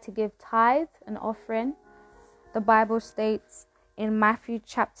would like to give tithe and offering, the Bible states in Matthew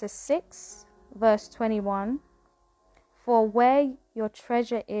chapter 6, verse 21, for where your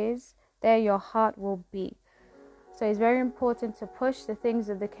treasure is, there your heart will be. So it's very important to push the things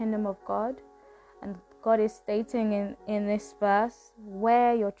of the kingdom of God. And God is stating in this verse,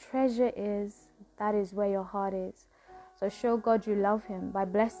 where your treasure is, that is where your heart is. So show God you love him by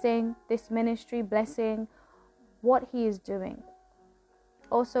blessing this ministry, blessing what he is doing.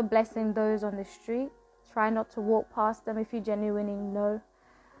 Also blessing those on the street. Try not to walk past them if you genuinely know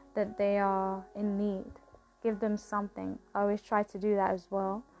that they are in need. Give them something. I always try to do that as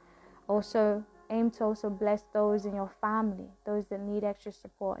well. Also aim to also bless those in your family, those that need extra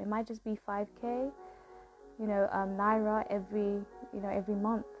support. It might just be 5k, naira every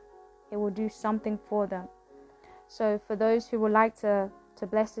month. It will do something for them. So for those who would like to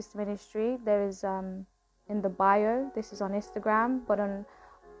bless this ministry, there is in the bio. This is on Instagram, but on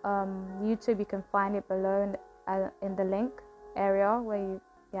YouTube you can find it below in the link area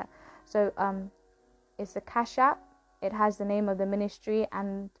So it's a Cash App. It has the name of the ministry,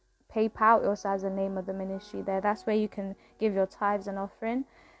 and PayPal also has the name of the ministry there. That's where you can give your tithes and offering.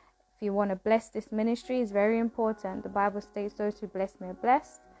 If you want to bless this ministry, it's very important. The Bible states those who bless me are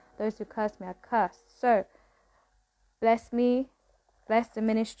blessed, those who curse me are cursed. So bless me, bless the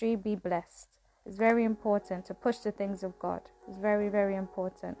ministry, be blessed. It's very important to push the things of God. It's very, very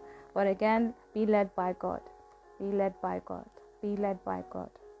important. But again, be led by God. Be led by God. Be led by God.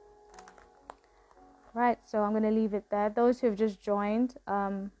 Right, so I'm going to leave it there. Those who have just joined,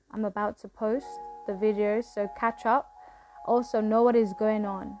 I'm about to post the videos, so catch up. Also, know what is going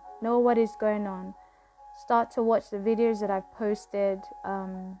on. Know what is going on. Start to watch the videos that I've posted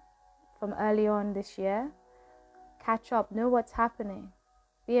from early on this year. Catch up. Know what's happening.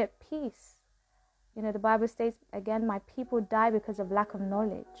 Be at peace. The Bible states, again, my people die because of lack of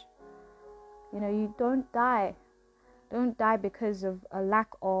knowledge. You don't die. Don't die because of a lack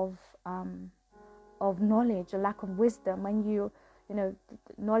of knowledge, a lack of wisdom. When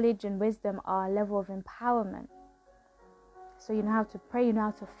knowledge and wisdom are a level of empowerment. So you know how to pray, you know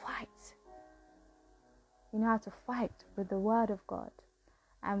how to fight. You know how to fight with the word of God.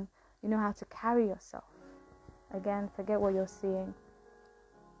 And you know how to carry yourself. Again, forget what you're seeing.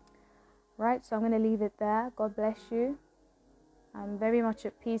 Right, so I'm going to leave it there. God bless you. I'm very much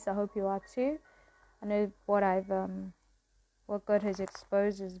at peace. I hope you are too. I know what I've what God has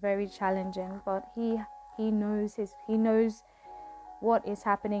exposed is very challenging, but he knows what is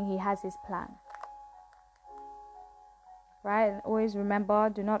happening. He has his plan, right? And always remember,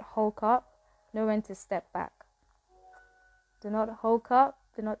 do not hulk up, know when to step back. Do not hulk up,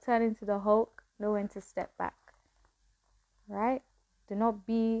 do not turn into the Hulk, know when to step back, right? Do not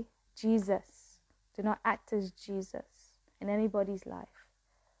be Jesus, do not act as Jesus in anybody's life.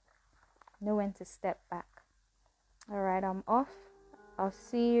 Know when to step back. All right, I'm off. I'll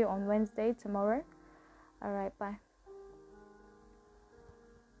see you on Wednesday tomorrow. All right, bye.